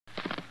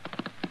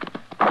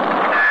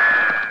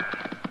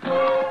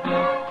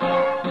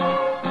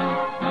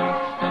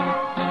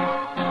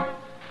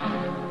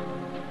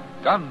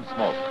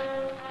Gunsmoke.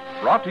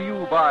 Brought to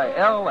you by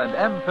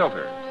L&M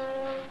Filters.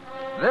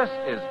 This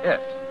is it.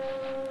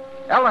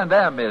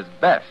 L&M is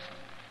best.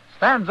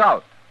 Stands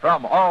out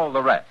from all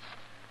the rest.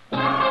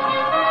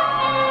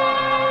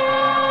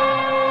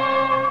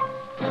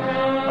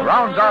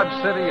 Around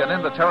Dodge City and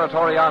in the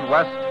territory on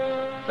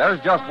West, there's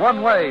just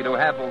one way to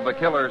handle the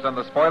killers and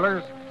the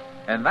spoilers,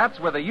 and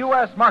that's with a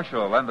U.S.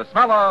 Marshal and the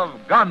smell of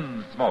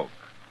Gunsmoke.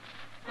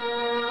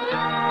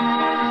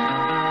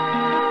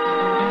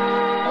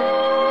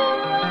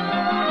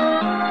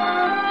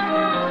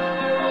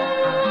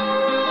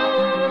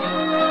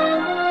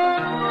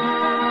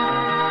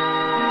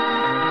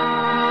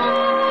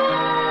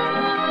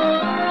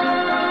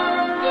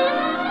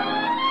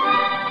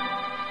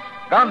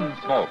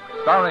 Gunsmoke,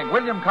 starring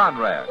William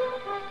Conrad.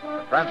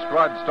 The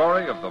transcribed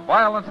story of the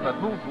violence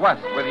that moved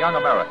west with young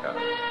America.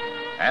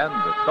 And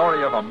the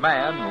story of a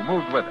man who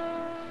moved with it.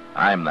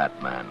 I'm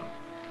that man.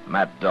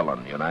 Matt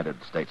Dillon,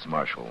 United States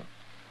Marshal.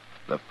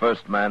 The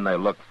first man they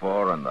look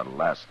for and the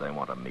last they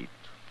want to meet.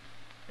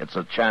 It's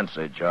a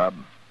chancy job,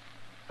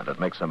 and it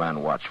makes a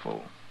man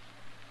watchful.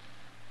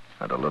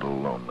 And a little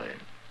lonely.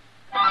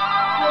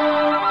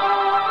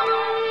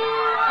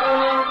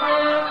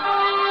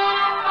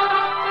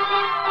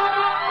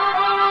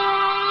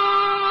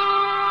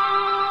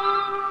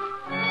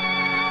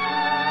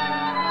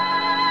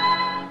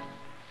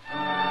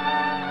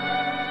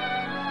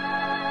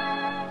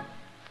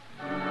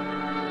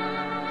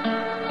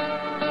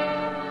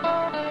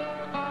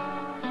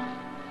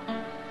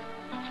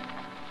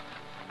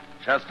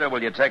 Chester,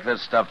 will you take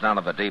this stuff down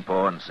to the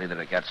depot and see that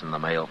it gets in the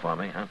mail for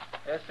me, huh?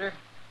 Yes, sir.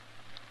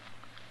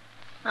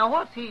 Now,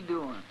 what's he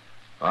doing?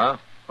 Huh?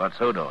 What's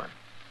who doing?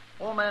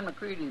 Old man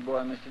McCready's boy,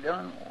 Mr.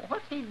 Dillon.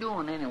 What's he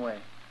doing anyway?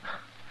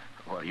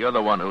 Well, you're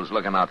the one who's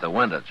looking out the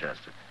window,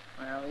 Chester.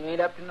 Well, he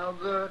ain't up to no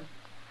good.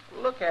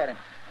 Look at him.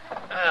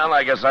 Well,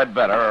 I guess I'd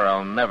better, or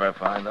I'll never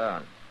find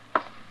out.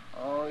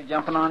 Oh, he's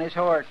jumping on his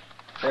horse.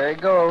 There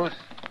he goes.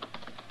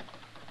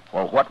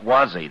 Well, what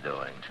was he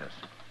doing,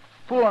 Chester?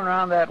 Fooling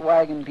around that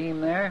wagon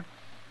team there.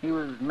 He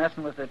was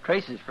messing with the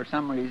traces for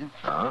some reason.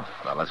 Oh,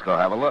 well, let's go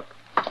have a look.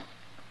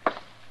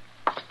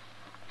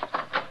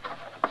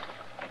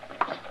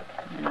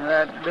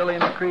 That Billy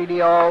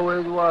McCready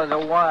always was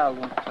a wild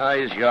one. Oh,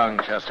 he's young,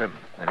 Chester,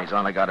 and he's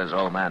only got his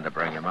old man to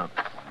bring him up.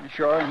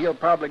 Sure, and he'll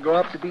probably grow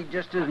up to be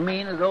just as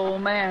mean as the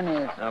old man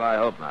is. Well, I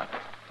hope not.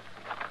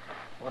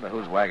 Wonder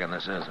whose wagon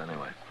this is,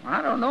 anyway.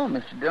 I don't know,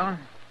 Mr. Dillon.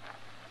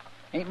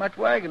 Ain't much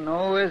wagon,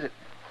 no, is it?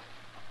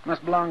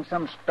 Must belong to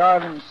some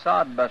starving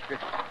sodbuster.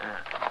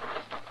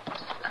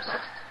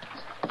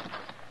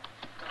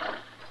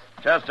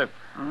 Chester,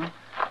 come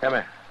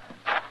here.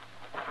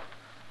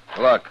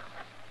 Look,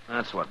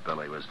 that's what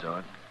Billy was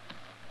doing.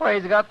 Why,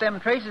 he's got them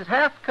traces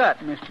half cut,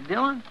 Mr.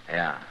 Dillon.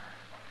 Yeah.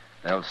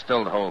 They'll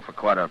still hold for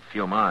quite a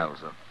few miles,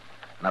 though.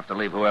 Enough to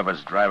leave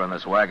whoever's driving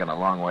this wagon a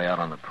long way out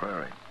on the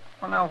prairie.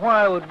 Well, now,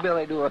 why would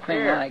Billy do a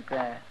thing like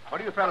that?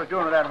 What are you fellas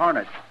doing with that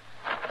harness?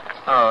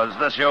 Oh, is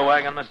this your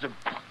wagon, mister?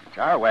 It's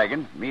our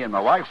wagon. Me and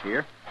my wife's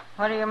here.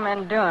 What are you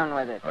men doing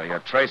with it? Oh, your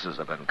traces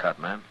have been cut,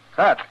 man.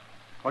 Cut?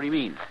 What do you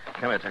mean?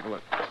 Come here, take a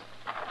look.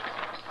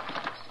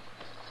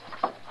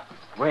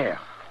 Where?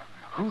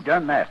 Who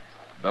done that?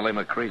 Billy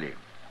McCready.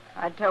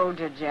 I told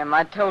you, Jim.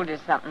 I told you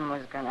something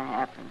was going to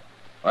happen.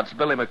 What's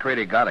Billy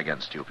McCready got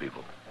against you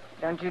people?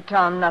 Don't you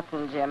tell them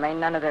nothing, Jim. Ain't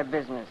none of their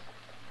business.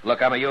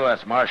 Look, I'm a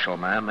U.S. Marshal,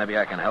 man. Maybe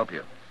I can help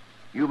you.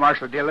 You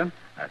Marshal Dillon?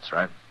 That's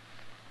right.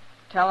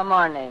 Tell them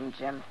our name,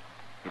 Jim.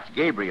 It's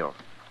Gabriel.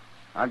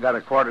 I got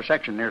a quarter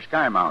section near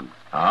Sky Mountain.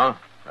 Oh?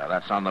 Well,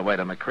 that's on the way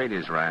to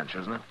McCready's ranch,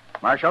 isn't it?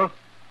 Marshal,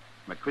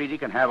 McCready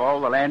can have all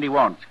the land he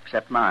wants,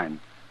 except mine.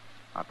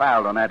 I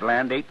filed on that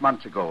land 8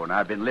 months ago, and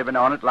I've been living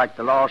on it like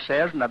the law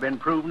says, and I've been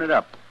proving it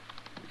up.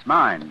 It's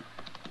mine,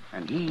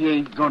 and he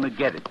ain't going to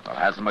get it. Well,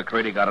 hasn't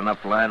McCready got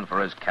enough land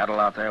for his cattle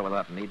out there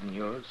without needing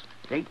yours?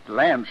 It ain't the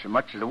land so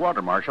much as the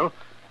water, Marshal.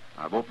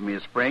 I've opened me a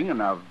spring,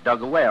 and I've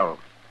dug a well.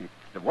 It's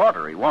the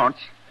water he wants.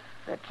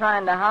 They're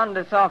trying to hound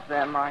us off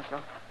there, Marshal.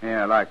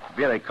 Yeah, like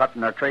Billy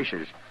cutting our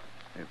traces.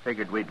 They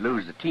figured we'd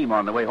lose the team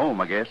on the way home,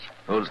 I guess.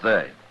 Who's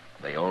they?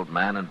 The old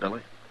man and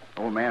Billy?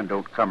 Old man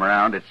don't come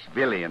around. It's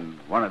Billy and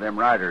one of them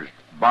riders,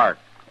 Bart.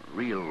 A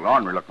real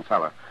ornery-looking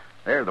fella.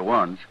 They're the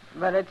ones.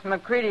 But it's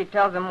McCready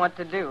tells them what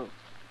to do.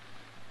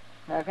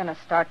 They're going to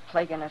start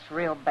plaguing us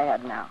real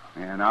bad now.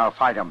 And I'll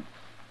fight 'em.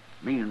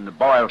 Me and the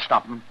boy'll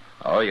stop 'em.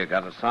 Oh, you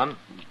got a son?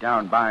 He's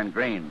down buying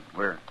grain.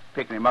 We're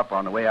picking him up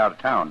on the way out of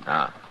town.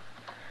 Ah.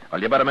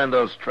 Well, you better mend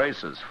those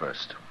traces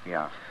first.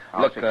 Yeah.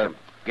 Look,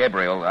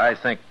 Gabriel, I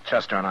think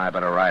Chester and I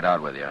better ride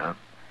out with you, huh?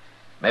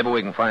 Maybe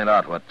we can find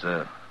out what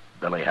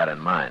Billy had in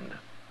mind.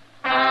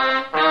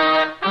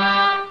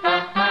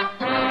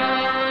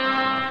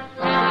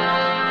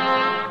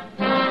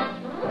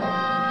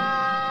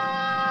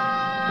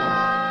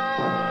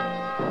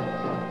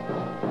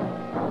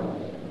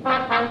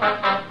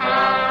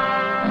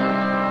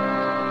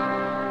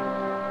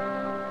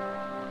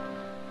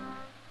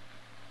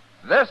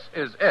 This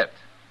is it.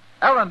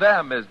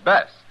 L&M is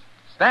best.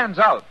 Stands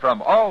out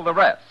from all the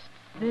rest.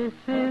 This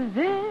is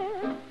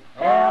it.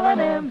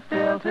 L&M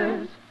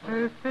filters,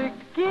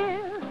 perfect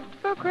gift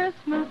for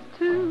Christmas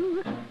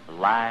too.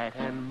 Light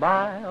and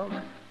mild,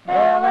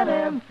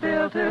 L&M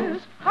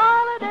filters,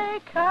 holiday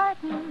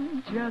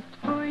cotton just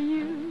for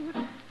you.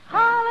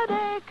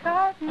 Holiday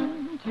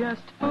cotton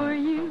just for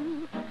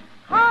you.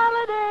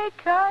 Holiday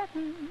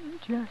cotton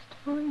just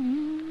for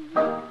you.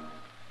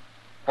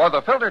 For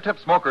the filter tip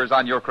smokers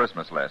on your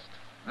Christmas list,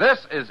 this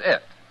is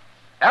it.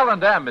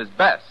 L&M is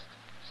best,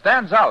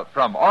 stands out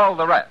from all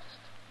the rest.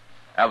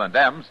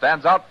 L&M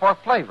stands out for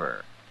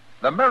flavor.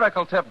 The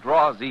miracle tip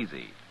draws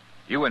easy.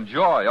 You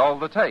enjoy all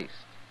the taste.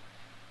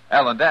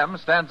 L&M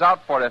stands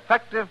out for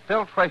effective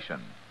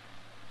filtration.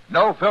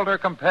 No filter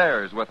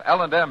compares with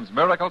L&M's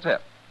miracle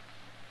tip.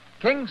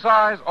 King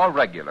size or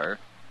regular,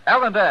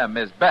 L&M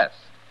is best,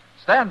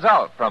 stands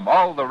out from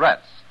all the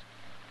rest.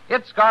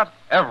 It's got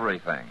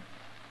everything.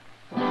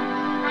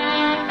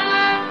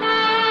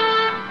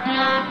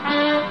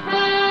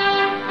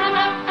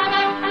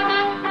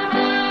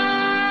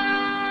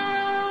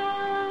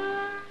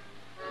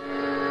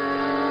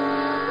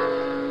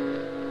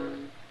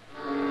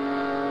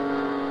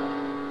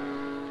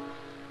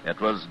 It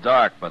was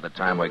dark by the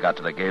time we got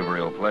to the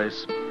Gabriel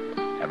place,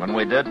 and when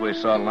we did, we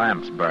saw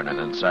lamps burning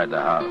inside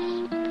the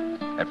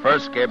house. At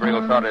first,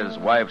 Gabriel thought his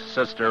wife's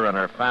sister and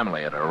her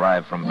family had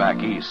arrived from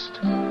back east,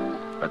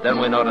 but then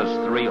we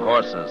noticed 3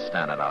 horses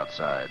standing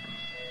outside.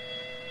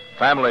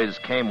 Families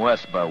came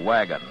west by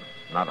wagon,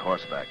 not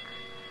horseback.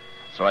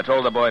 So I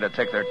told the boy to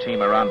take their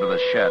team around to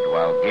the shed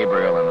while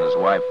Gabriel and his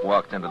wife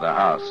walked into the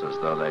house as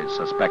though they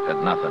suspected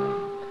nothing.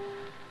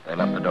 They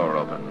left the door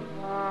open.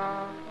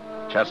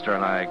 Chester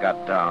and I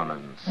got down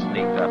and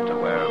sneaked up to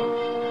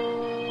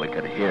where we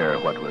could hear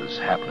what was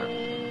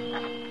happening.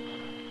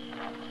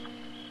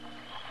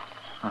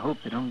 I hope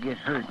they don't get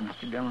hurt,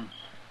 Mr. Dillon.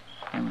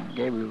 Him and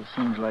Gabriel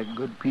seems like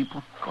good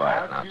people.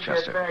 Quiet now, How'd you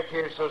Chester. get back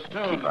here so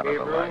soon, Keep out of the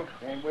Gabriel? light.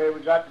 Same way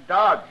we got the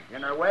dog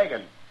in our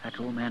wagon. That's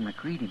old man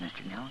McCready,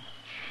 Mr. Dillon.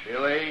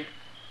 Billy,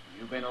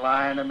 you been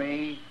lying to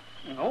me?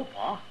 No,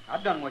 Pa.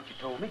 I've done what you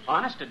told me.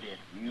 Honest, I did.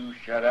 You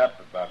shut up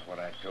about what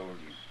I told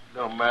you.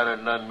 Don't matter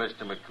none,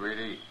 Mr.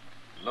 McCready.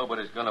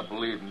 Nobody's gonna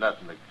believe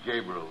nothing that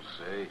Gabriel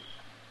say.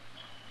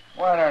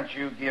 Why don't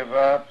you give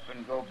up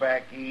and go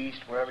back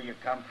east, wherever you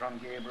come from,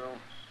 Gabriel?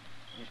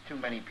 There's too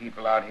many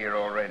people out here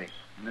already.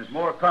 And there's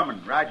more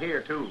coming, right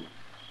here, too.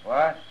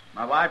 What?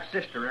 My wife's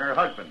sister and her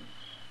husband.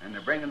 And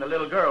they're bringing the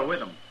little girl with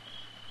them.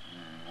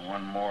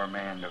 One more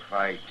man to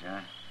fight, huh?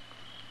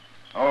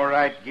 All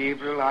right,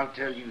 Gabriel, I'll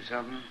tell you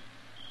something.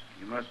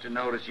 You must have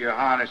noticed your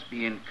harness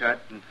being cut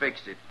and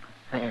fixed it.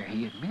 There,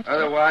 he admits it.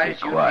 Otherwise,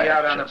 Be you'd quiet, be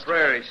out on the Chester.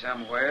 prairie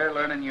somewhere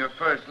learning your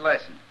first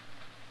lesson.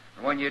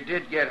 And when you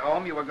did get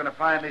home, you were going to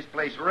find this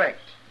place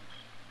wrecked.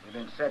 We've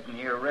been sitting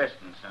here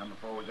resting some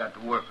before we got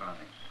to work on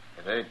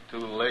it. It ain't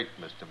too late,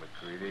 Mr.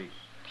 McCready.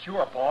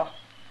 Sure, Pa.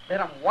 Let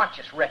them watch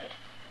us wreck it.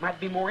 Might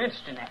be more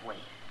interesting that way.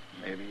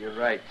 Maybe you're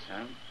right,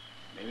 son.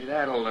 Maybe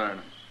that'll learn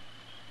them.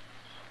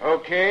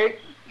 Okay,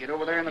 get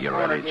over there in the You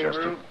corner, ready, Chester?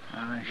 Gabriel.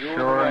 I You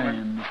sure woman.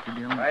 am, Mr.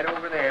 Dillon. Right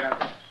over there.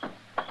 Now.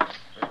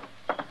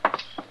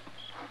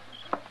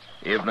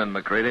 Evening,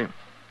 McCready.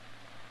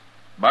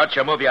 Bart,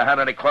 you move your hand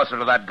any closer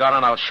to that gun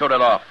and I'll shoot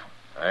it off.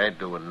 I ain't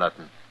doing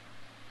nothing.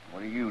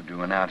 What are you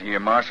doing out here,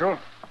 Marshal?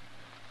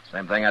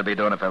 Same thing I'd be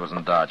doing if I was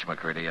in Dodge,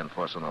 McCready,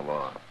 enforcing the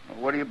law.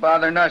 What are you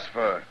bothering us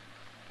for?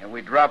 Can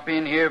we drop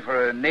in here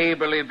for a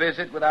neighborly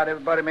visit without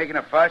everybody making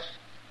a fuss?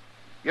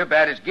 You're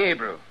bad as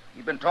Gabriel.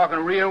 You've been talking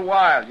real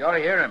wild. You ought to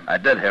hear him. I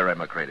did hear him,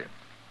 McCready.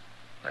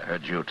 I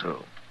heard you,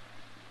 too.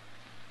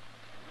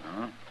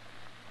 Huh?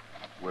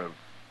 Well,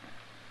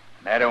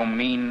 that don't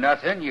mean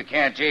nothing. You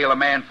can't jail a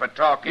man for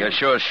talking. You're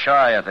sure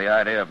shy at the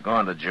idea of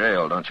going to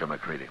jail, don't you,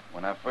 McCready?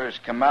 When I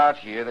first come out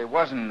here, there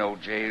wasn't no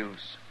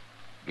jails.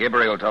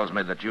 Gabriel tells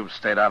me that you've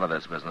stayed out of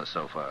this business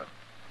so far.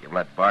 You've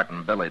let Bart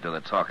and Billy do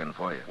the talking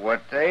for you.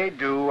 What they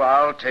do,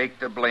 I'll take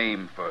the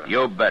blame for.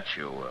 You bet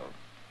you will.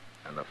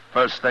 And the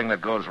first thing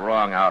that goes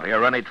wrong out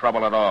here, any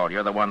trouble at all,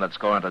 you're the one that's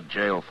going to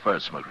jail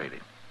first, McCready.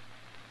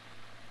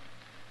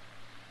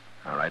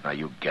 All right, now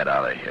you get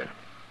out of here.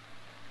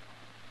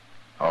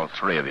 All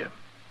 3 of you.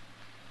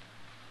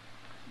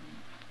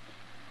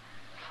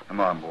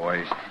 Come on,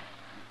 boys.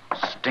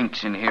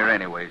 Stinks in here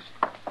anyways.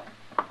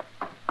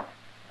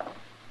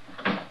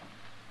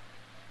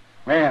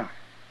 Well,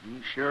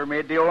 you sure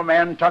made the old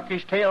man tuck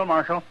his tail,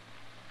 Marshal.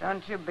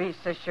 Don't you be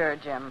so sure,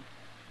 Jim.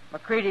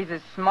 McCready's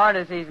as smart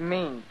as he's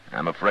mean.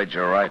 I'm afraid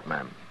you're right,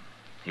 ma'am.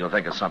 He'll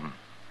think of something.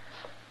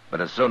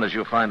 But as soon as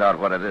you find out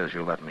what it is,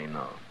 you'll let me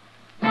know.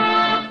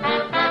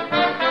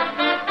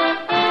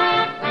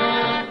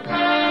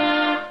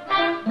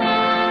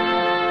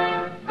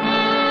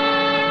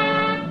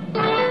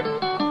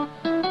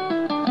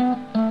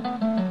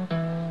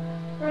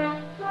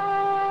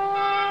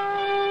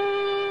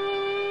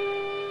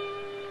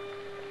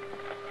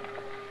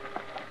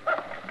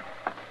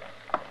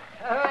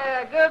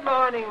 Good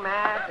morning,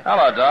 Matt.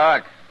 Hello,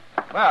 Doc.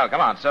 Well,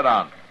 come on, sit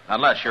down.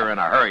 Unless you're in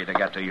a hurry to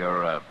get to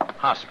your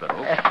hospital.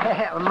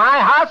 My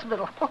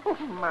hospital?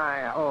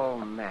 Oh,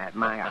 Matt,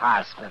 my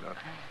hospital.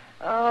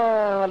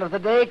 Oh, well, if the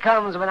day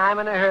comes when I'm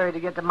in a hurry to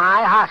get to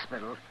my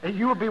hospital,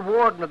 you'll be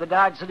warden of the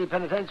Dodge City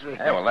Penitentiary.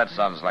 Hey, well, that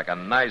sounds like a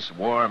nice,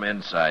 warm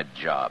inside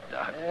job,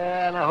 Doc.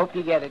 And I hope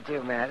you get it,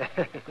 too, Matt.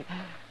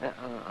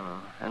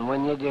 And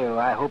when you do,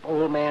 I hope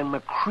old man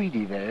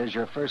McCready there is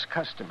your first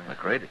customer.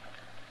 McCready?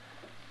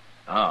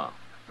 Oh,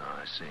 no,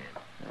 I see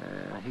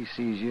him. He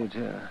sees you,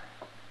 too.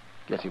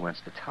 Guess he wants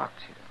to talk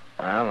to you.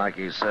 Well, like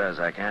he says,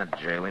 I can't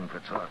jail him for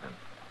talking.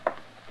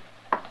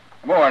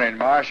 Morning,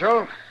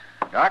 Marshal.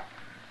 Doc?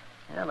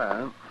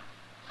 Hello.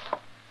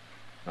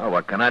 Oh,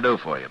 what can I do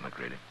for you,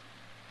 McCready?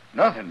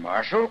 Nothing,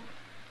 Marshal.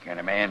 Can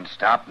a man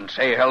stop and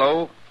say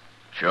hello?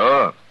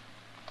 Sure.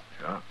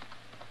 All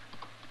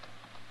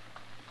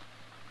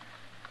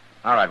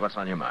right, what's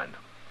on your mind?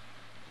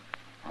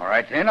 All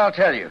right, then, I'll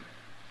tell you.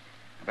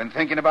 I've been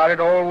thinking about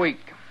it all week.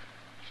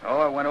 So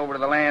I went over to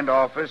the land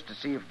office to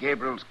see if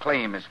Gabriel's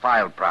claim is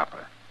filed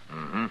proper.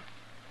 Mm-hmm.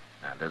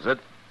 And is it?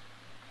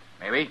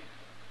 Maybe.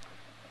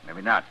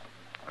 Maybe not.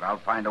 But I'll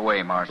find a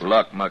way, Marshal.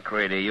 Look,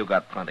 McCready, you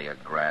got plenty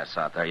of grass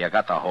out there. You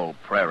got the whole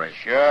prairie.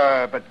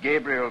 Sure, but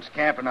Gabriel's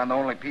camping on the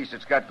only piece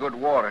that's got good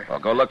water. Well,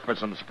 go look for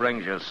some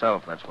springs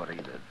yourself. That's what he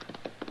did.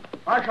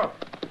 Marshal!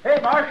 Hey,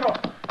 Marshal!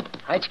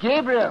 It's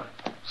Gabriel.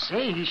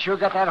 Say, he sure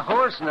got that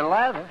horse and the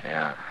lather.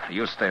 Yeah.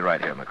 You stay right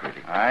here,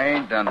 McCready. I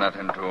ain't done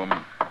nothing to him.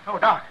 Oh,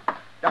 Doc.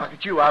 Doc,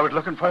 it's you I was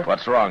looking for.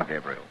 What's wrong,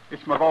 Gabriel?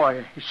 It's my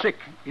boy. He's sick.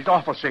 He's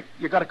awful sick.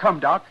 You got to come,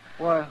 Doc.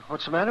 Why,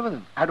 what's the matter with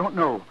him? I don't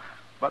know.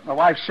 But my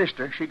wife's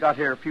sister, she got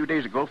here a few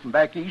days ago from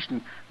back east,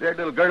 and their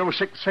little girl was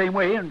sick the same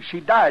way, and she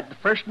died the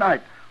first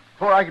night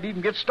before I could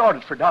even get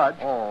started for Dodge.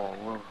 Oh,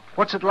 well,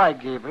 what's it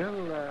like,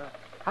 Gabriel?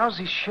 How's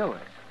he showing?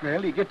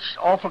 Well, he gets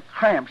awful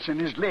cramps in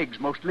his legs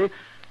mostly,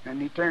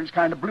 and he turns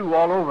kind of blue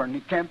all over, and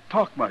he can't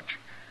talk much.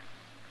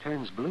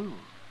 Turns blue?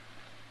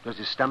 Does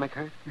his stomach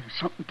hurt?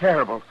 Something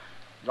terrible.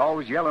 He's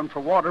always yelling for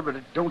water, but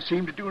it don't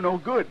seem to do no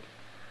good.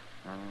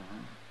 Uh-huh.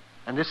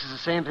 And this is the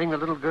same thing the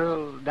little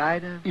girl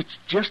died of? It's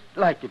just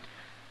like it.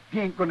 He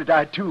ain't going to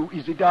die, too,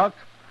 is he, Doc?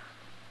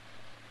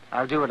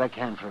 I'll do what I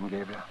can for him,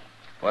 Gabriel.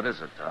 What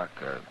is it, Doc?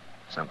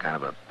 Some kind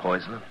of a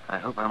poison? I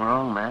hope I'm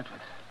wrong, Matt,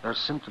 but those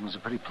symptoms are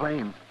pretty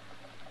plain.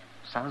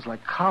 Sounds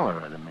like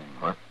cholera to me.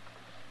 What?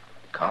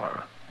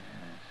 Cholera?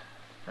 Yes.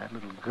 That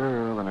little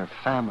girl and her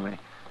family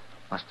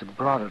must have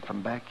brought it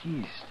from back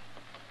east.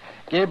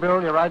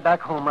 Gabriel, you ride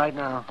back home right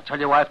now. Tell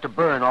your wife to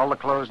burn all the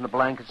clothes and the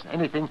blankets and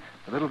anything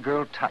the little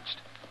girl touched.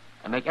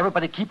 And make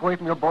everybody keep away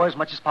from your boy as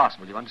much as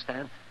possible, you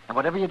understand? And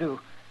whatever you do,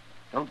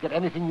 don't get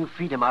anything you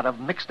feed him out of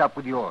mixed up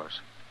with yours.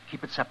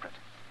 Keep it separate.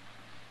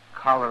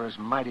 Cholera is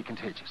mighty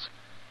contagious.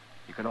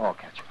 You can all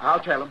catch it. I'll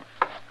tell him.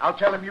 I'll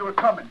tell him you were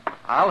coming.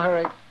 I'll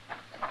hurry.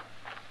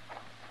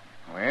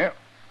 Well,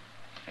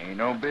 ain't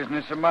no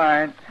business of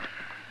mine.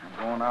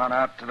 I'm going on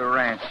out to the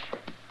ranch.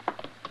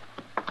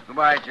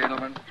 Goodbye,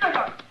 gentlemen.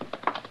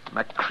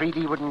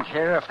 McCready wouldn't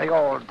care if they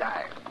all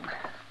died.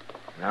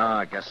 No,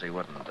 I guess he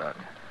wouldn't, Doc.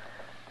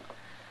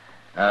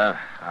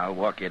 I'll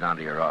walk you down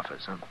to your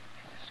office, huh?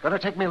 It's going to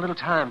take me a little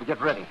time to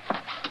get ready.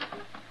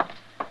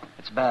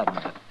 It's bad,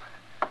 Matt.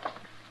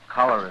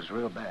 Cholera is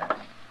real bad.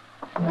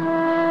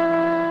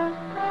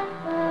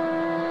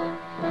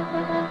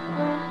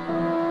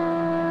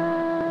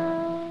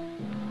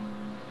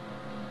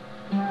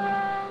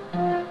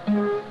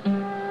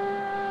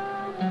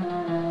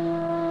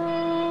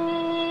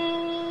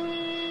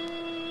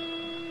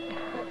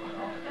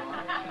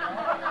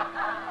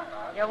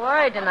 You're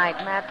worried tonight,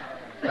 Matt.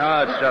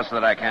 No, it's just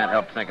that I can't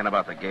help thinking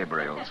about the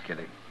Gabriels,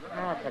 Kitty.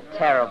 That's a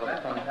terrible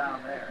thing.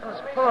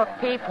 Those poor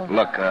people.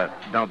 Look,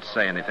 don't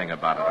say anything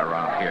about it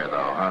around here,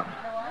 though, huh?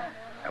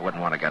 I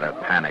wouldn't want to get a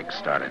panic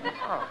started.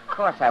 Oh, of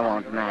course I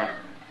won't, Matt.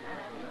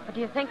 But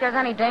do you think there's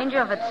any danger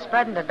of it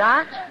spreading to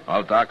Doc?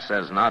 Well, Doc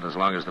says not, as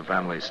long as the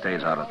family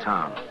stays out of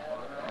town.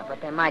 Yeah,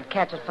 but they might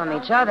catch it from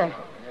each other.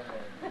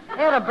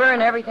 They ought to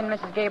burn everything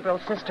Mrs.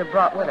 Gabriel's sister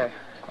brought with her.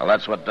 Well,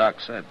 that's what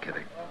Doc said,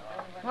 Kitty.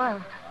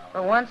 Well,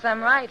 for once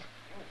I'm right.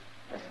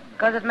 Just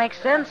because it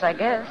makes sense, I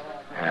guess.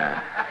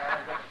 Yeah.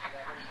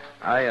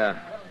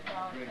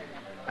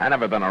 I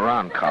never been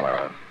around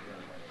cholera.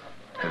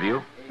 Have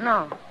you?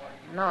 No,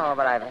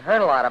 but I've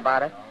heard a lot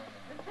about it.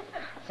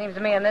 Seems to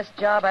me in this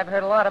job I've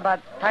heard a lot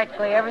about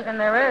practically everything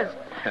there is.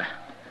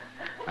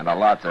 And a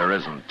lot there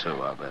isn't,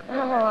 too, I'll bet. Oh,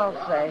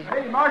 I'll say.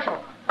 Hey,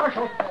 Marshal!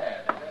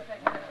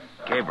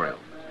 Gabriel,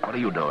 what are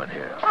you doing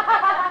here?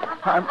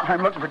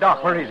 I'm looking for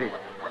Doc. Where is he?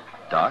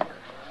 Doc?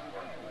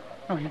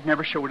 Oh, he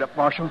never showed up,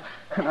 Marshal,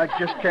 and I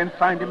just can't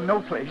find him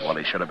no place. Well,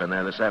 he should have been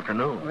there this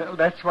afternoon. Well,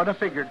 that's what I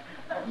figured.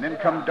 And then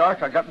come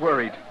dark, I got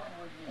worried.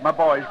 My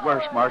boy's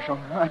worse, Marshal.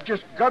 I've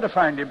just got to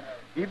find him,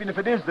 even if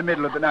it is the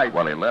middle of the night.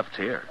 Well, he left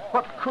here.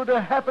 What could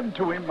have happened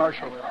to him,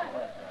 Marshal?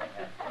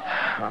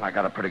 Well, I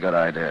got a pretty good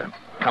idea.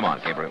 Come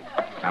on, Gabriel.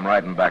 I'm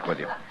riding back with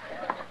you.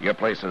 Your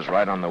place is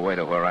right on the way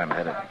to where I'm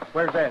headed.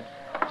 Where's that?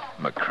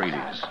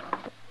 McCready's.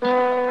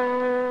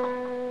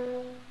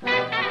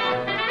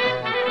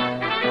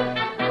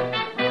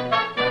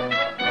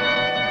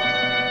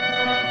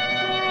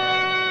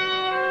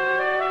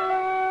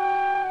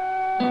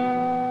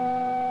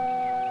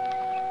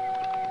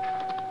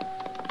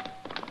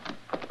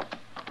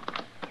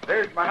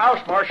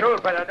 house, Marshal,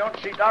 but I don't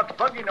see Doc's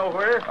buggy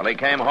nowhere. Well, he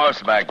came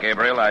horseback,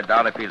 Gabriel. I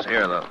doubt if he's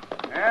here, though.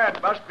 Yeah,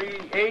 it must be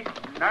 8,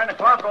 9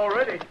 o'clock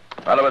already.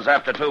 Well, it was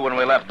after 2 when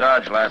we left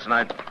Dodge last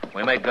night.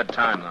 We made good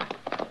time, though.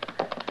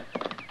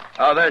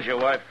 Oh, there's your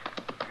wife.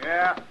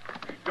 Yeah,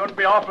 she's going to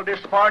be awful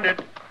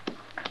disappointed.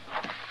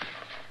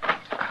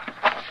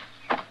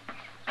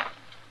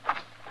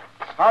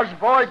 How's the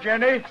boy,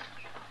 Jenny?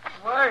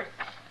 Worse.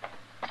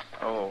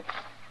 Oh.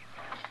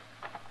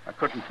 I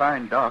couldn't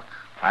find Doc.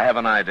 I have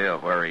an idea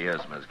of where he is,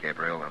 Miss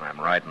Gabriel, and I'm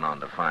riding on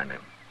to find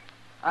him.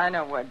 I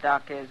know where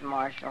Doc is,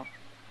 Marshal.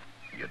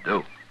 You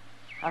do?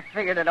 I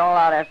figured it all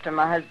out after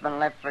my husband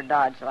left for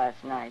Dodge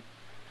last night.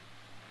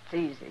 It's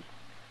easy.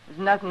 There's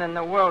nothing in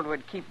the world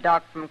would keep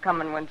Doc from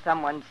coming when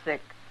someone's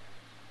sick.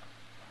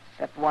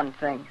 Except one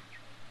thing.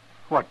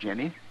 What,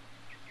 Jenny?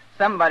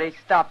 Somebody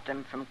stopped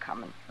him from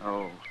coming.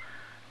 Oh.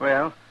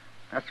 Well,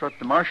 that's what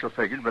the marshal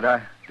figured, but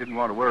I didn't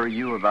want to worry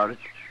you about it.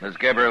 Miss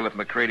Gabriel, if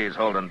McCready's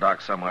holding Doc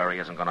somewhere, he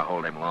isn't going to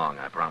hold him long.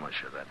 I promise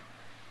you that.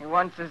 He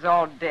wants us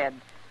all dead,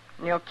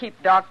 and he'll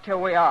keep Doc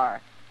till we are.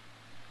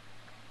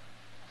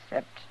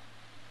 Except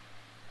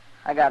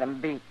I got him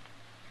beat.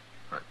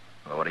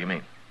 Well, what do you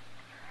mean?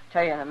 I'll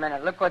tell you in a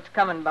minute. Look what's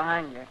coming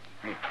behind you.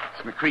 Hey,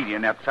 it's McCready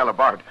and that fella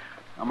Bart.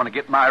 I'm going to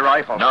get my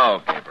rifle.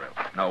 No, Gabriel.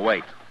 No,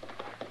 wait.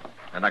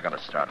 They're not going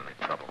to start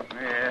any trouble.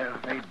 Yeah,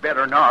 they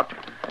better not.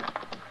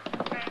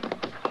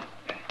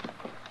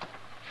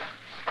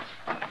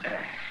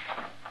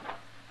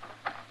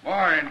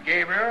 Morning,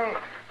 Gabriel.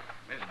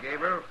 Miss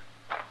Gabriel.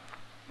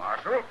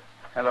 Marshal.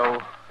 Hello.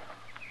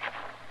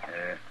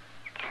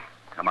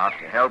 Come out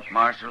to help,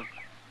 Marshal?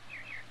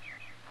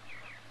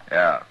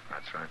 Yeah,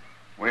 that's right.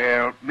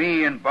 Well,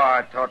 me and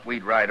Bart thought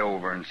we'd ride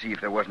over and see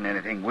if there wasn't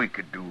anything we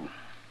could do.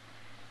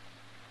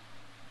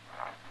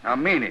 Now,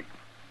 mean it.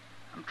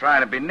 I'm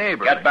trying to be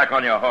neighborly. Get back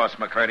on your horse,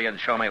 McCready, and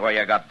show me where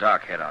you got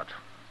Doc hid out.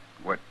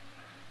 What?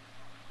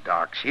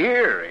 Doc's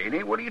here, ain't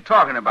he? What are you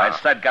talking about? I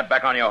said get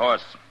back on your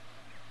horse.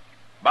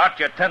 Bart,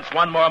 you tense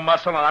one more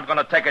muscle, and I'm going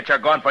to take it you're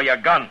going for your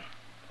gun.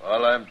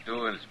 All I'm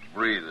doing is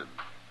breathing.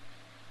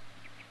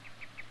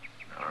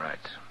 All right.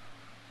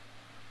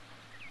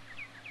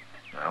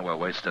 Now, we're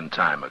wasting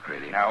time,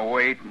 McCready. Now,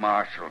 wait,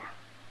 Marshal.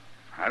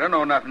 I don't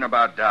know nothing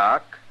about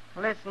Doc.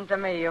 Listen to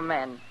me, you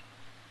men.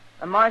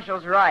 The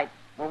marshal's right.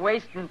 We're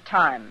wasting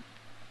time.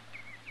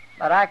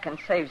 But I can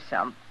save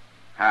some.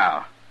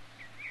 How?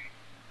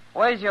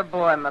 Where's your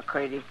boy,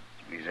 McCready?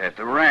 He's at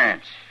the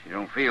ranch. You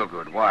don't feel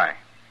good. Why?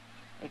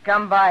 He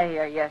come by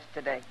here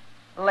yesterday.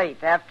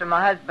 Late, after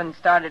my husband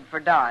started for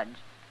Dodge.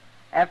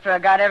 After I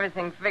got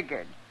everything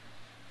figured.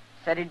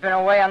 Said he'd been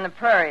away on the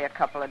prairie a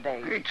couple of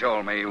days. He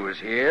told me he was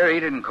here. He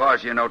didn't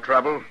cause you no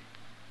trouble.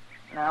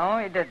 No,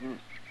 he didn't.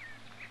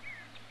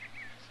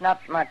 It's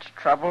not much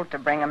trouble to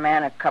bring a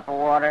man a cup of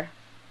water.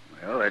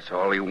 Well, that's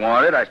all he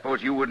wanted. I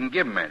suppose you wouldn't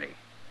give him any.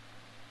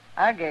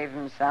 I gave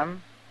him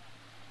some.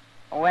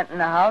 I went in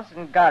the house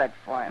and got it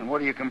for him. And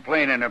what are you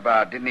complaining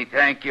about? Didn't he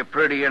thank you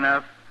pretty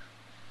enough?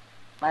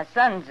 My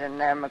son's in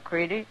there,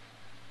 McCready.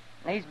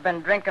 And he's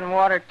been drinking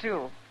water,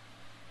 too.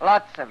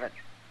 Lots of it.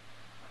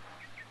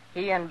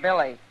 He and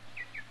Billy,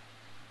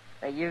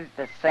 they used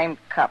the same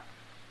cup.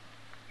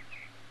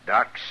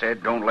 Doc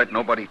said don't let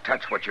nobody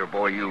touch what your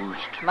boy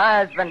used.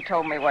 My husband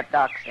told me what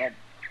Doc said.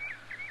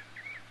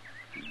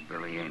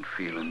 Billy ain't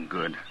feeling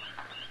good.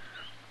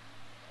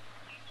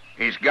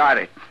 He's got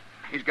it.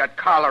 He's got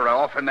cholera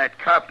off in that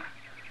cup.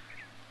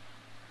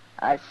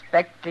 I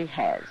expect he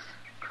has.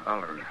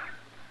 Cholera.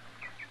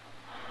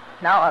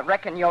 Now I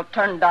reckon you'll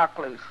turn Doc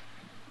loose.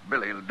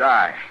 Billy'll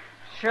die.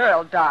 Sure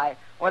he'll die,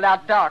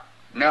 without Doc.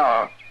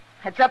 No.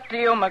 It's up to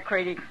you,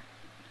 McCready.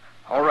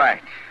 All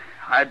right.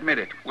 I admit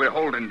it. We're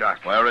holding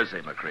Doc. Where is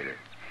he, McCready?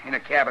 In a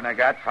cabin I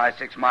got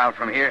 5-6 miles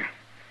from here.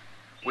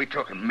 We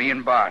took him, me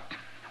and Bart.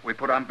 We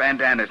put on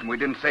bandanas, and we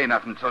didn't say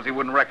nothing so he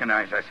wouldn't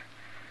recognize us.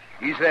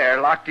 He's there,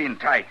 locked in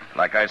tight.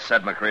 Like I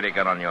said, McCready,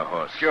 get on your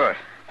horse. Sure,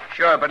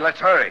 but let's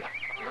hurry.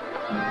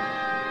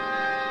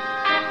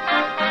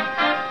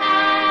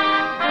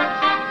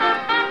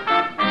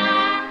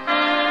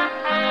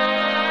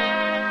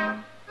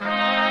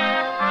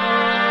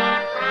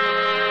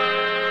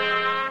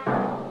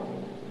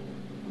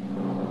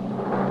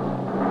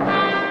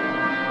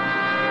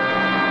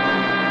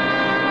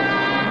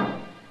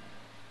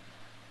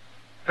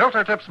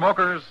 Filter tip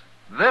smokers,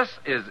 this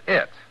is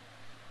it.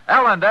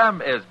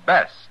 L&M is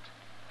best.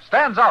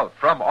 Stands out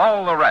from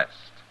all the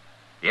rest.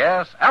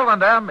 Yes,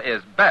 L&M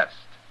is best.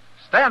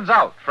 Stands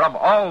out from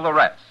all the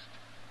rest.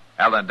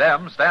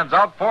 L&M stands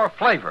out for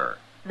flavor.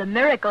 The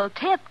miracle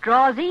tip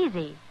draws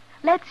easy.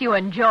 Lets you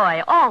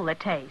enjoy all the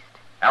taste.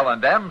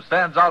 L&M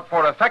stands out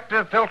for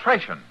effective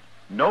filtration.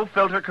 No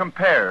filter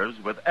compares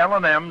with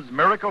L&M's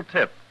Miracle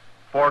Tip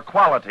for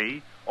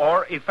quality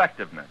or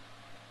effectiveness.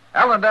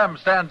 L&M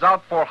stands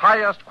out for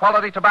highest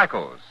quality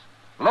tobaccos,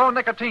 low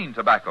nicotine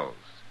tobaccos,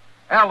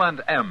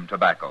 L&M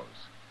tobaccos,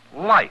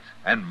 light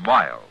and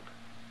mild.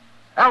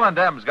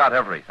 L&M's got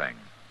everything,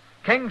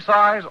 king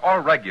size or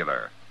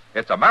regular.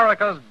 It's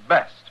America's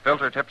best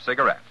filter tip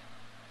cigarette.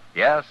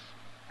 Yes,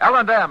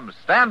 L&M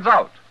stands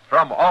out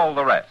from all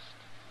the rest.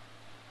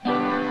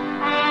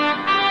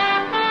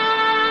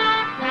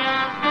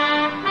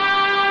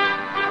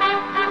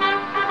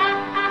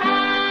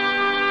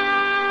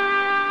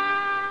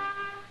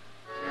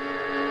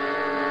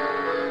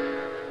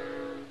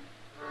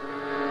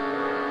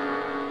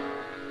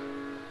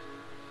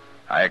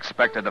 I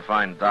expected to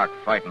find Doc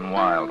fighting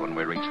wild when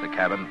we reached the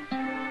cabin,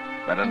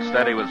 but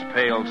instead he was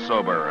pale,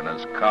 sober, and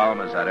as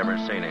calm as I'd ever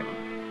seen him.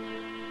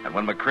 And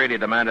when McCready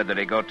demanded that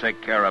he go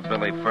take care of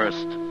Billy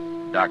first,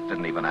 Doc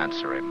didn't even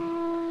answer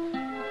him.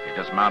 He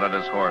just mounted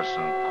his horse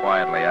and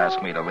quietly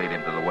asked me to lead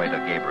him to the way to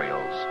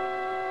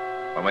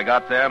Gabriel's. When we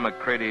got there,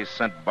 McCready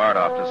sent Bart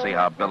off to see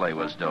how Billy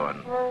was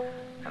doing,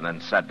 and then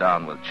sat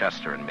down with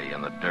Chester and me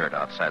in the dirt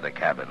outside the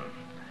cabin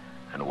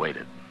and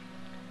waited.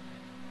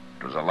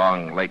 It was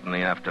along late in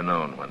the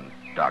afternoon when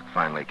Doc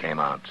finally came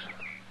out,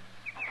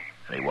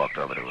 and he walked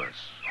over to us.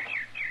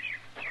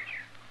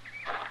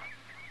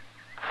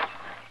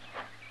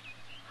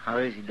 How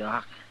is he,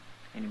 Doc?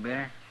 Any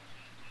better?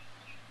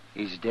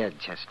 He's dead,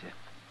 Chester.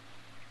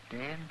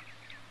 Dead?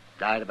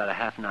 Died about a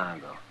half an hour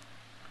ago.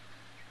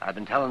 I've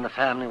been telling the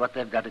family what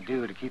they've got to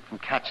do to keep from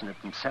catching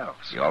it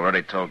themselves. You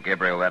already told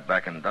Gabriel that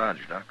back in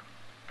Dodge, Doc.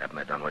 Haven't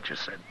they done what you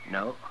said?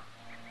 No.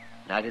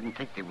 And I didn't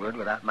think they would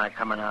without my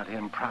coming out here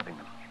and prodding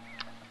them.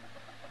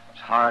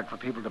 It's hard for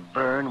people to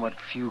burn what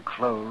few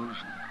clothes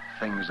and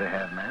things they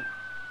have, man.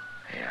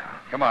 Yeah.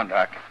 Come on,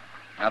 Doc.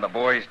 Now the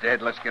boy's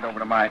dead. Let's get over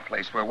to my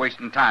place. We're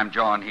wasting time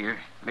jawing here.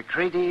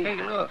 McCready. Hey,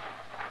 look.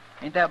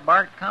 Ain't that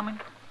Bart coming?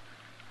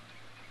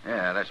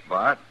 Yeah, that's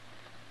Bart.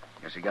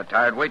 Guess he got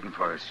tired waiting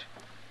for us.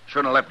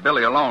 Shouldn't have left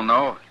Billy alone,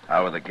 though.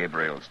 How are the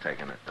Gabriels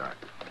taking it, Doc?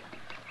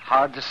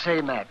 Hard to say,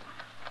 Matt.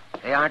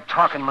 They aren't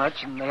talking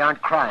much, and they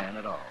aren't crying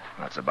at all.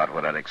 That's about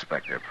what I'd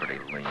expect. They're pretty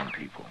lean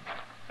people.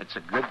 It's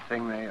a good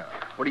thing they are.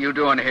 What are you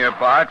doing here,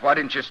 Bart? Why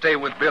didn't you stay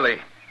with Billy?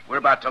 We're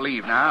about to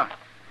leave now.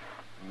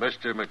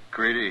 Mr.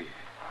 McCready.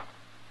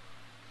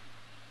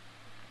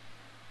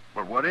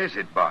 Well, what is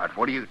it, Bart?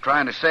 What are you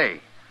trying to say?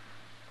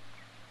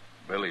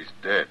 Billy's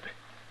dead.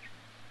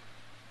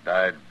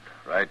 Died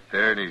right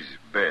there in his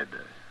bed.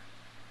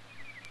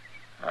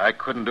 I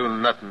couldn't do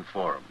nothing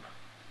for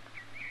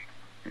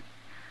him.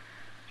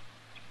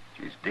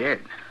 He's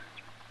dead.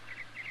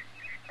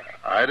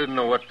 I didn't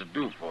know what to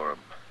do for him.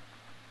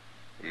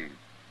 He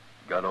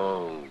got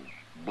all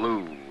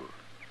blue,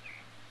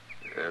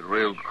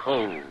 real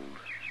cold,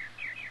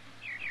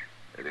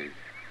 and he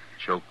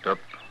choked up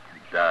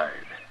and died.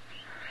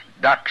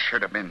 Doc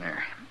should have been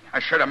there. I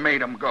should have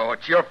made him go.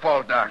 It's your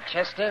fault, Doc.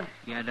 Chester?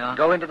 Yeah, Doc?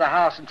 Go into the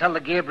house and tell the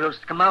Gabriels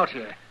to come out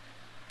here.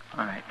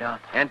 All right,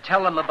 Doc. And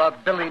tell them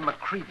about Billy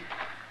McCready.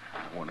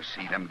 I don't want to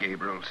see them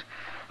Gabriels.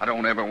 I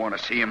don't ever want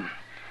to see him.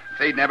 If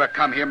they'd never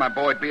come here, my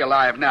boy'd be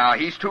alive now.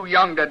 He's too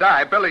young to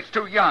die. Billy's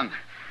too young.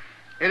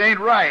 It ain't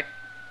right.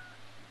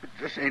 It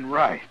just ain't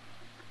right.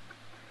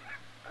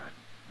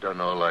 I done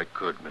all I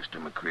could,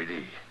 Mr.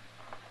 McCready.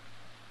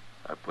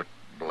 I put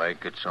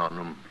blankets on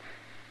him.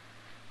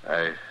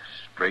 I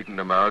straightened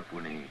him out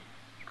when he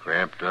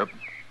cramped up.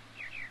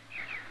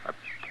 I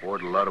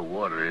poured a lot of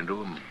water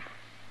into him.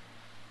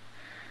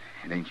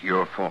 It ain't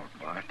your fault,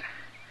 Bart.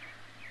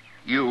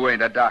 You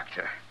ain't a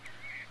doctor.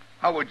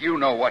 How would you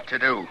know what to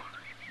do?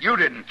 You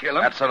didn't kill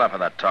him. That's enough of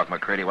that talk,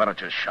 McCready. Why don't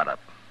you shut up?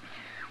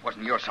 It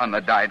wasn't your son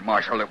that died,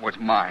 Marshal. It was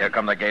mine. Here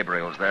come the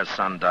Gabriels. Their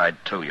son died,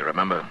 too, you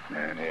remember?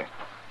 Yeah.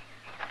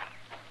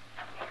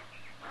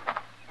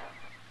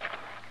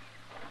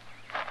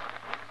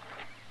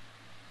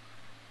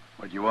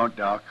 What do you want,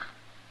 Doc?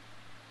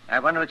 I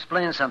want to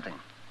explain something.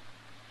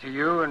 To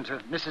you and to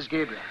Mrs.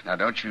 Gabriel. Now,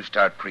 don't you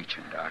start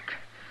preaching, Doc.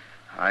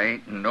 I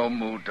ain't in no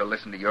mood to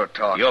listen to your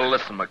talk. You'll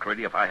listen,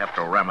 McCready, if I have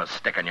to ram a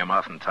stick in your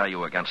mouth and tie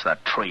you against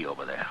that tree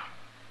over there.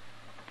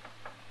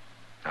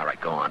 All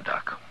right, go on,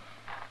 Doc.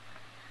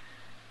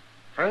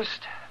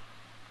 First,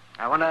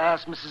 I want to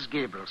ask Mrs.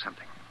 Gabriel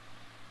something.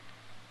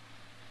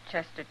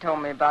 Chester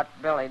told me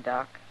about Billy,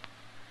 Doc.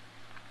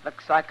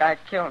 Looks like I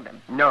killed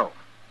him. No.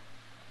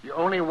 You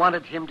only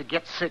wanted him to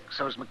get sick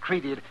so as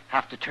McCready'd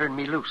have to turn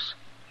me loose.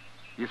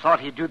 You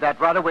thought he'd do that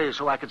right away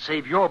so I could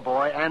save your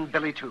boy and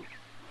Billy, too.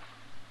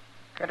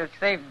 Could have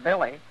saved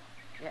Billy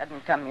if he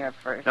hadn't come here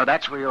first. No,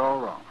 that's where you're all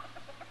wrong.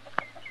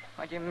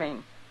 What do you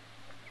mean?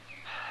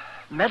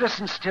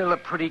 Medicine's still a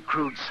pretty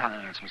crude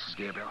science, Mrs.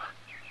 Gabriel.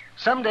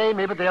 Someday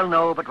maybe they'll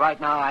know, but right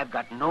now I've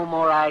got no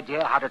more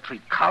idea how to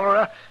treat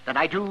cholera than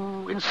I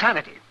do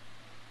insanity.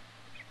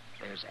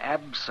 There's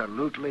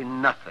absolutely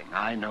nothing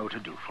I know to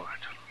do for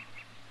it.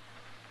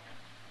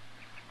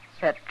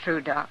 Is that true,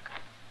 Doc?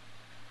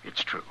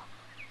 It's true.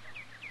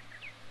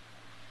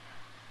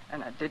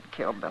 And I did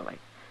kill Billy.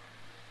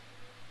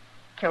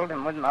 Killed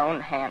him with my own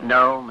hand.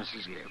 No,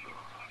 Mrs. Gabriel.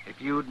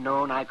 If you'd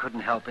known I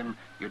couldn't help him,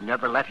 you'd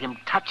never let him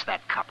touch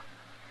that cup.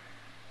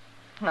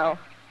 No.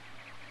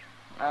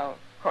 No, of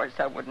course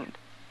I wouldn't.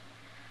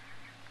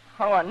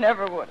 Oh, I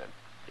never would have.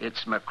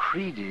 It's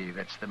McCready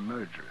that's the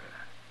murderer.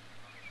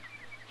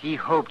 He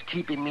hoped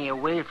keeping me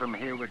away from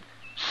here would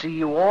see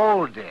you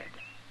all dead.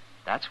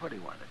 That's what he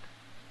wanted.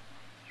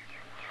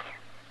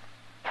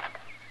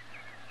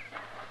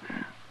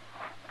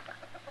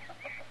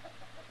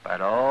 But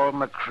all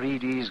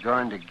McCready's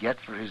going to get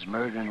for his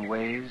murdering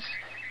ways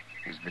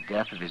is the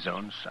death of his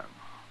own son.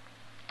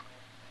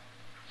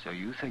 So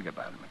you think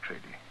about it,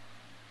 McCready,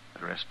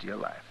 the rest of your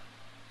life.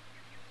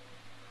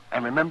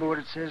 And remember what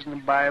it says in the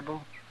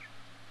Bible?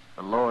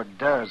 The Lord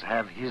does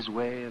have his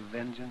way of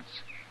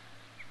vengeance,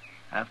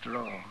 after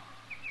all.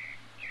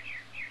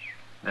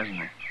 Doesn't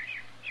he?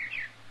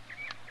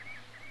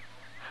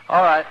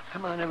 All right,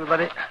 come on,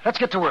 everybody. Let's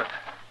get to work.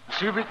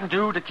 See what we can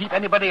do to keep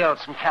anybody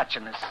else from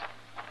catching us.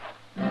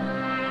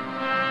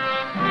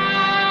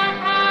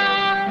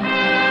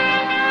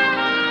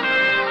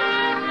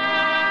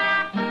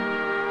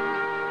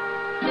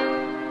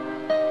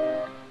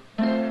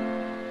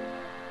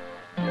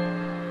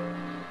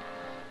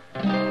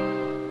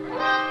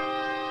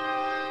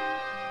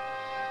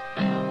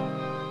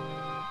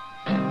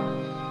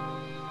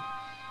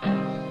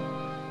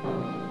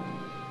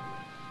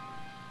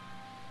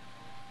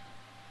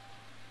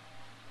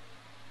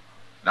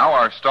 Now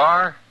our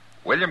star,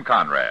 William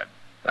Conrad.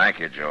 Thank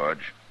you,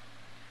 George.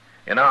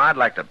 You know, I'd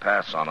like to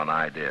pass on an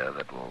idea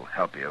that will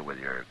help you with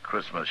your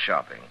Christmas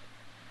shopping.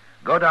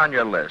 Go down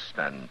your list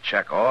and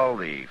check all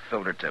the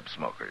filter tip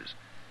smokers,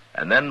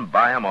 and then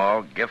buy them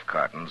all gift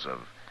cartons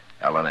of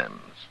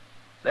L&M's.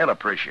 They'll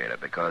appreciate it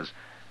because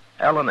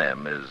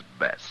L&M is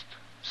best,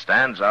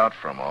 stands out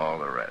from all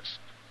the rest.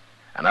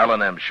 And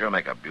L&M sure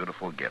make a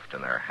beautiful gift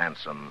in their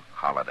handsome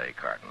holiday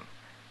carton,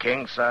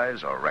 king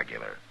size or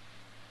regular.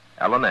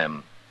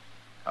 L&M,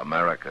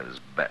 America's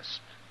best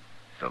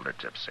filter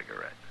tip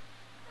cigarette.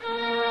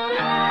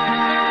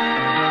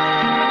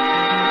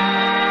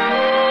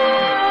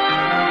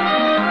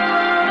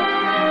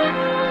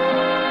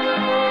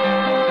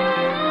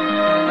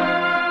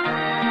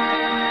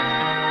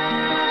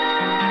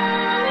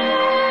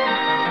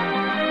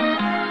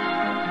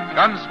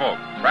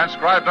 Gunsmoke,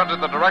 transcribed under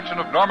the direction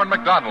of Norman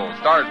MacDonald,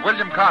 stars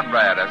William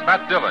Conrad as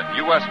Matt Dillon,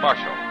 U.S.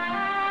 Marshal.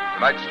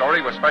 Tonight's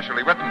story was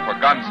specially written for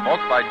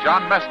Gunsmoke by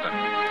John Meston,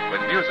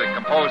 with music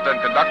composed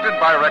and conducted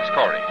by Rex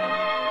Corey.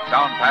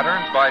 Sound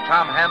patterns by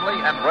Tom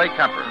Hanley and Ray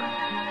Kemper.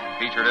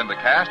 Featured in the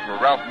cast were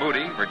Ralph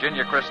Moody,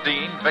 Virginia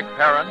Christine, Vic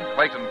Perrin,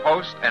 Clayton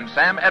Post, and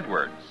Sam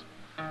Edwards.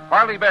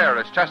 Parley Bear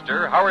is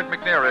Chester, Howard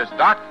McNear is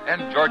Doc,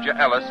 and Georgia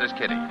Ellis is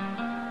Kitty.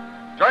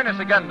 Join us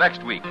again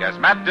next week as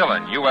Matt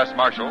Dillon, U.S.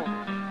 Marshal,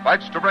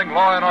 fights to bring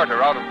law and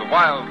order out of the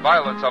wild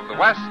violence of the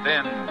West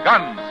in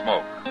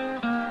Gunsmoke.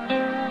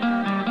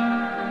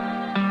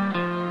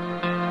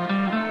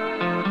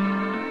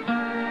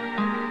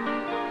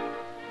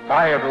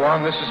 Hi,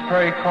 everyone. This is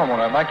Perry Como,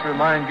 and I'd like to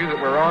remind you that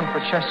we're on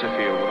for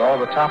Chesterfield with all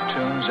the top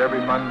tunes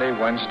every Monday,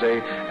 Wednesday,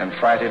 and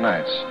Friday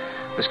nights.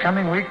 This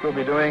coming week, we'll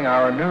be doing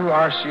our new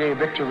RCA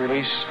Victor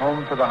release,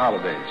 Home for the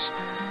Holidays,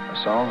 a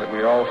song that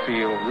we all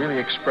feel really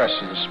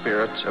expresses the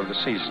spirit of the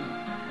season.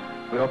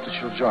 We hope that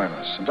you'll join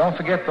us. And don't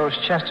forget those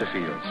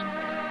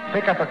Chesterfields.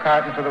 Pick up a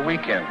carton for the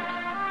weekend.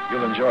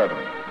 You'll enjoy them.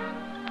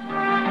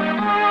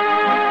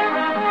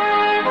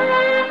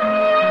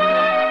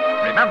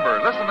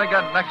 Remember, listen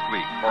again next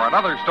week for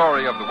another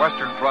story of the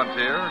Western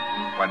frontier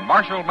when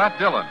Marshal Matt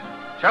Dillon,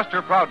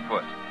 Chester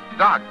Proudfoot,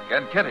 Doc,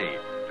 and Kitty,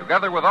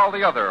 together with all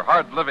the other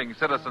hard-living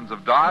citizens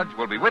of Dodge,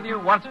 will be with you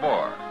once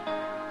more.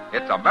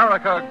 It's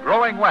America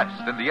growing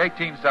west in the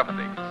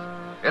 1870s.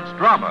 It's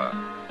drama.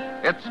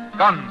 It's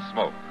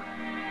Gunsmoke.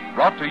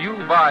 Brought to you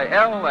by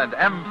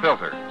L&M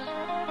Filters.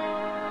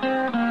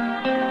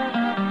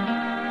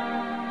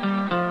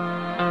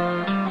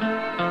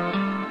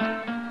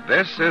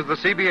 This is the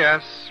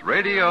CBS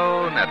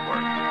Radio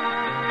Network.